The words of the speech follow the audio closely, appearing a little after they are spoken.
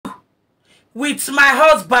with my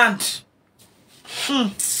husband.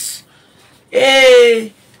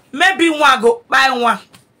 Hey, maybe one go buy one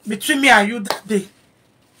between me and you that day.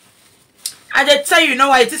 I dey tell you,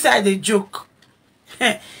 why it is I dey joke.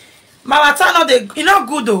 My matter no dey,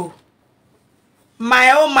 good though.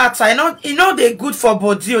 My own matter, they good for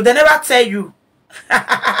body. They never tell you.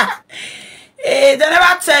 They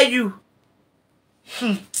never tell you.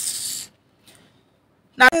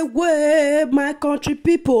 Way my country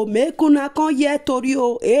people make una come here tori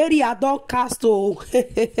o area don cast o.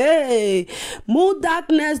 Moon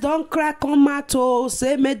darkness don crack come out o.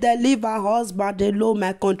 Say make dem leave her husband alone,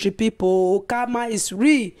 my country people. Karma is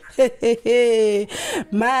real.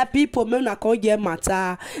 My people make una come hear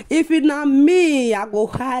matter. If it na me, I go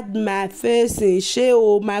hide my face in shame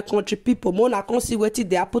o. My country people, make una come see wetin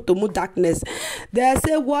dey happen to moon darkness. They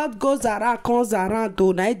say what goes around comes around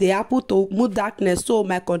o. Na dey happen to moon darkness so.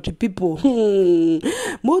 My country people,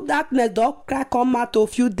 moon darkness don crack come out a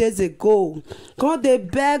few days ago. Come dey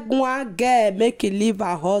beg one girl make he leave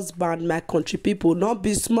her husband. My country people, not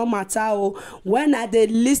be small matter o. When I dey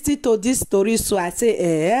listen to this story, so I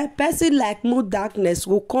say, person like moon darkness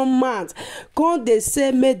will come out, come dey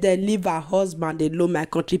say make dem leave her husband alone. My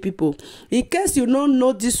country people, in case you don't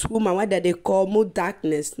know this woman wey dem dey call moon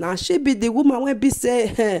darkness, now she be the woman wey be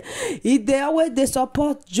say, if they always dey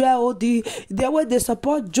support Joel, they always dey support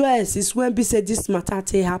Joel since when be say this matter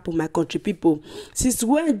take happen. My country people, since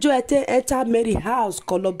when Joel take enter Mary house,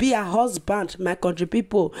 Columbia husband, my country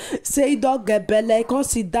people, say he don't get belly, come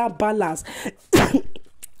sit down balance.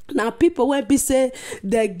 Now people when be say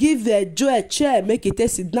they give Joel chair make it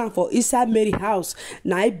sit down for inside Mary house.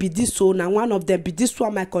 Now it be this one, now one of them be this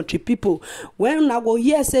one. My country people, when I go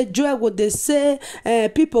hear say Joel go they say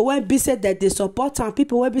people when be say that they support and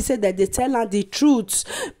people when be say that they tell her the truth,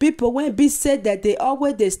 people when be say that they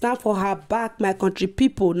always they stand for her back. My country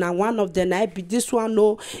people, now one of them now be this one.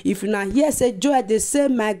 No, if you now hear say Joel they say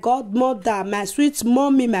my godmother, my sweet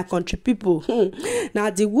mommy, my country people. Now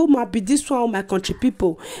the woman be this one. My country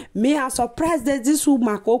people, me I'm surprised that this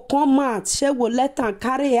woman go come out. She will let her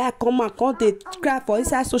carry her come out, come they cry for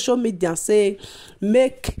inside social media say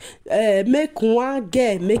make one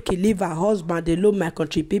girl make he leave her husband alone. My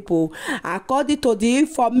country people, according to the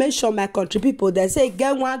information, my country people, they say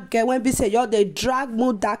get one girl when be say yo they drag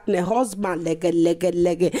moon darkness husband leg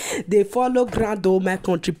they follow ground. Oh my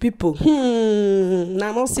country people,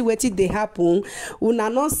 now not see what they happen. Una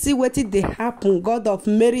not see what they happen. God of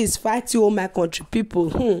Mary is fighting. Oh my country people,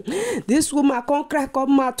 this woman come crack up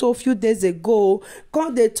out a few days ago.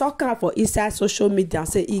 Come they talk her for inside social media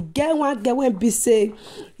say he get one girl when be say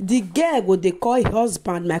the girl go they call her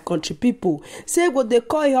husband. My country people, say go they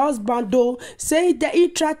call her husband though. Say that he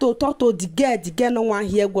try to talk to the girl no one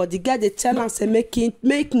here. Go the girl they tell her say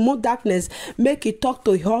make moon darkness make it talk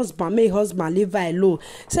to her husband, make husband leave her alone.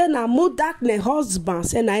 Say now moon darkness husband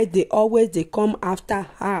say now they always they come after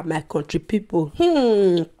her. My country people,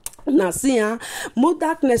 now see moon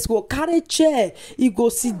darkness go carry chair, he go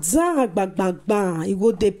sit down bang. He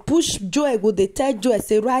go they push Joy, go they tell Joy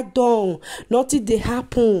say right down, nothing they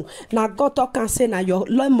happen. Now God talk and say now your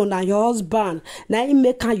lemon na your husband, now he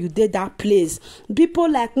make her you did that place.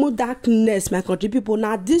 People like moon darkness, my country people,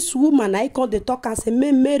 now this woman now he come they talk and say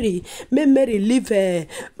me Mary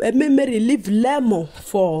leave lemon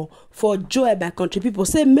for Joy. My country people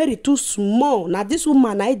say Mary too small. Now this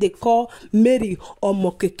woman now they call Mary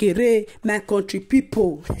omokekere. My country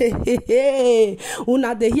people,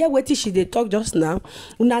 una they hear what she they talk just now.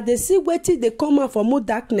 Una they see what they come out for moon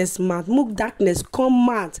darkness man. Moon darkness come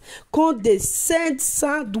out, come they send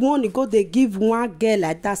sad one. Go they give one girl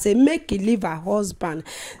like that say make he leave her husband.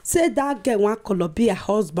 Say that girl want to be a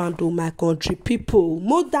husband. Oh my country people,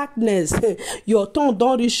 moon darkness, your tongue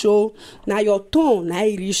don't reach show. Now your tongue now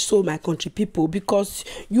reach so. My country people, because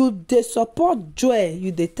you they support Joy,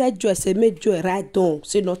 you they tell Joy say make Joy right down,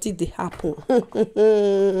 say nothing they happen.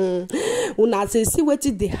 Una say see what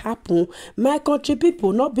they happen. My country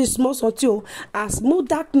people, not be small until as moon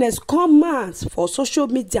darkness come out for social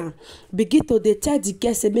media, begin to they tell the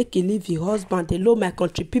girl say make he leave your husband alone. My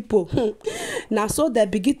country people, now so they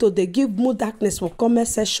begin to they give moon darkness for comment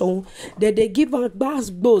section. They give her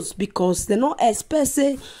gbas because they not expect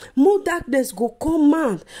say moon darkness go come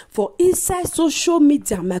out for inside social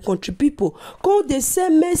media. My country people, go they say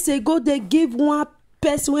message, go they give one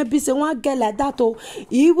person when be say one girl like that, oh,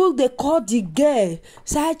 even they call the girl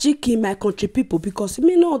side chicken, my country people, because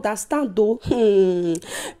me no understand though.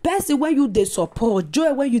 Person when you they support,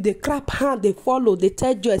 joy when you they clap hand, they follow, they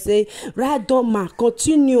tell joy say, right on ma,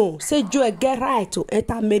 continue, say joy get right to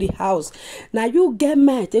enter Mary house. Now you get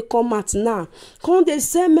mad, they come out now. Come the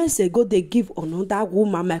same message go they give another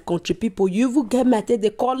woman, my country people. You even get mad, they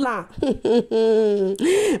call her.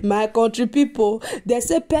 My country people, they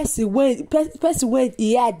say person when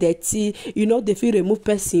he had dirty, you know, they feel remove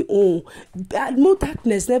person own. No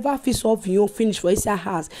darkness never feel solve you finish for inside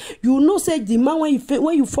house. You know say the man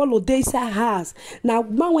when you follow the inside house. Now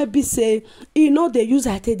man will be say, you know they use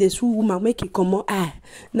I tell this woman make it come on eye.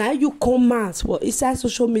 Now you come out for inside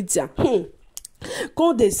social media.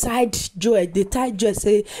 Quand they side joy, they tie joy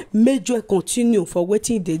say make joy continue for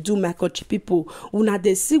waiting they do, my country people. Una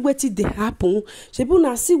they see waiting they happen. She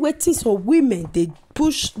una see waiting some women they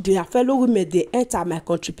push their fellow women they enter, my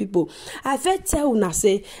country people. I fit tell una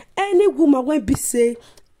say any woman when be say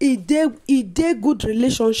he dey good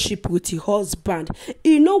relationship with his husband,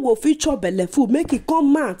 he no go feature belle full, make it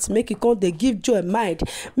come mad, make it come they give joy mind,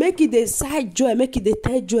 make it dey side joy, make it dey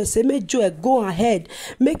tell joy say make joy go ahead,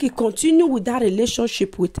 make it continue with that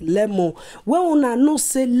relationship with Lemon. When una know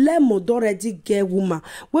say Lemon don already get woman,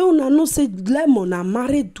 when una know say Lemon na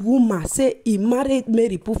married woman, say he married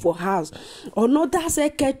Mary put for house, another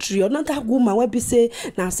secretary, another woman wey be say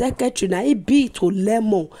na secretary na he be to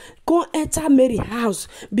Lemon, go enter Mary house,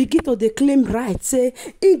 begin to dey claim right, say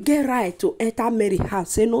he get right to enter Mary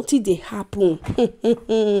house, say nothing dey happen.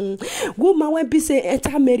 Woman when be say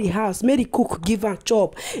enter Mary house, Mary cook give am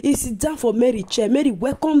chop, he sit down for Mary chair, Mary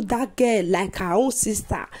welcome that girl like her own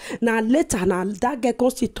sister. Now later now that girl come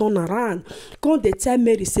still turn around, come dey tell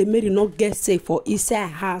Mary say Mary not get safe for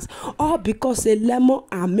inside house, all because say Lemon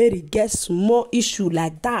and Mary get small issue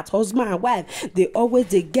like that. Husband and wife they always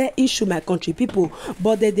they get issue, my country people,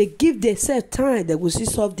 but they give themselves time, they will see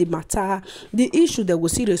solve the matter, the issue they will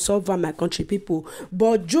see resolve, my country people.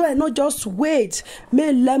 But joy not just wait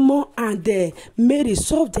make Lemon and Mary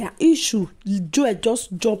solve their issue, joy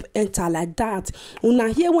just jump enter like that.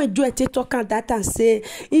 Una hear when joy take talk and that and say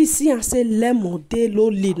he see and say Lemon dey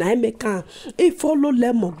lonely, na make am he follow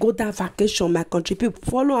Lemon go that vacation, my country people,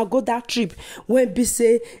 follow and go that trip. When be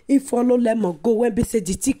say he follow Lemon go, when be say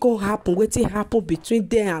the thing can happen, wetin happen between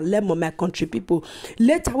them and Lemon, my country people.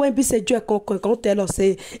 Later when be say joy come tell us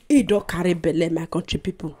say he don't carry belle, my country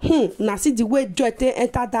people. Now see the way joy they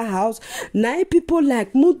enter that house, now people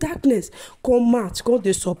like Moon Darkness come out, come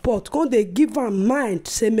they support, come they give her mind,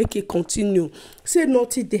 say make it continue, say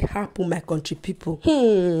nothing they happen, my country people.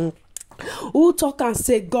 Who talk and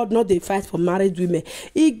say God not they fight for married women?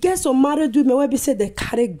 He gets some married women when they say they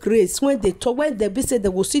carry grace, when they talk, when they be say they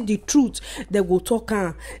will see the truth, they will talk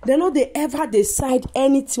and they know they ever decide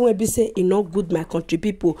anything when they say it not good, my country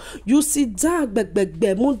people. You sit down,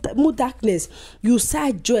 Moon Darkness, you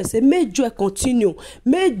side joy, say make joy continue,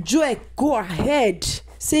 make joy go ahead,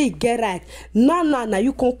 say get right. Now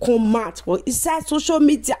you can come out for inside social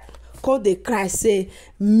media. Call the cry say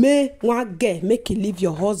may one girl make you leave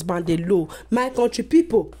your husband alone, my country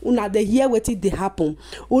people. Una they hear wetin dey happen,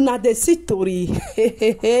 una dey see tori.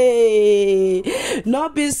 No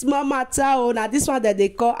be small matter. Now this one that they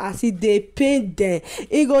call as if they pain them,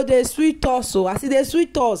 it go dey sweet also, as if they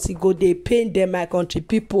sweet us, it go dey pain them, my country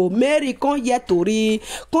people. Mary come hear tori,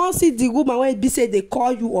 come see the woman when be say they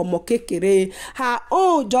call you omokekere, her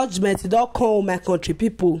own judgment don't come, my country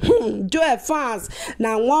people. Joy fans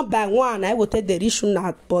now one by one I will take the issue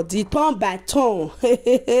now, but the turn by turn.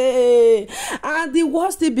 And the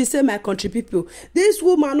worst thing be say, my country people, this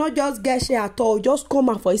woman not just get share at all, just come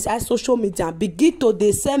out for inside social media and begin to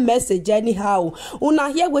the same message anyhow. Una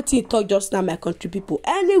hear wetin talk just now, my country people.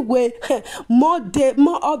 Anyway, more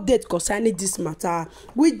update concerning this matter.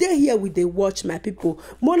 We dey here, we dey watch, my people.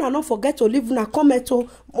 Mona not forget to leave una comment.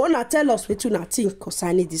 Mona tell us wetin una think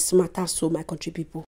concerning this matter, so my country people.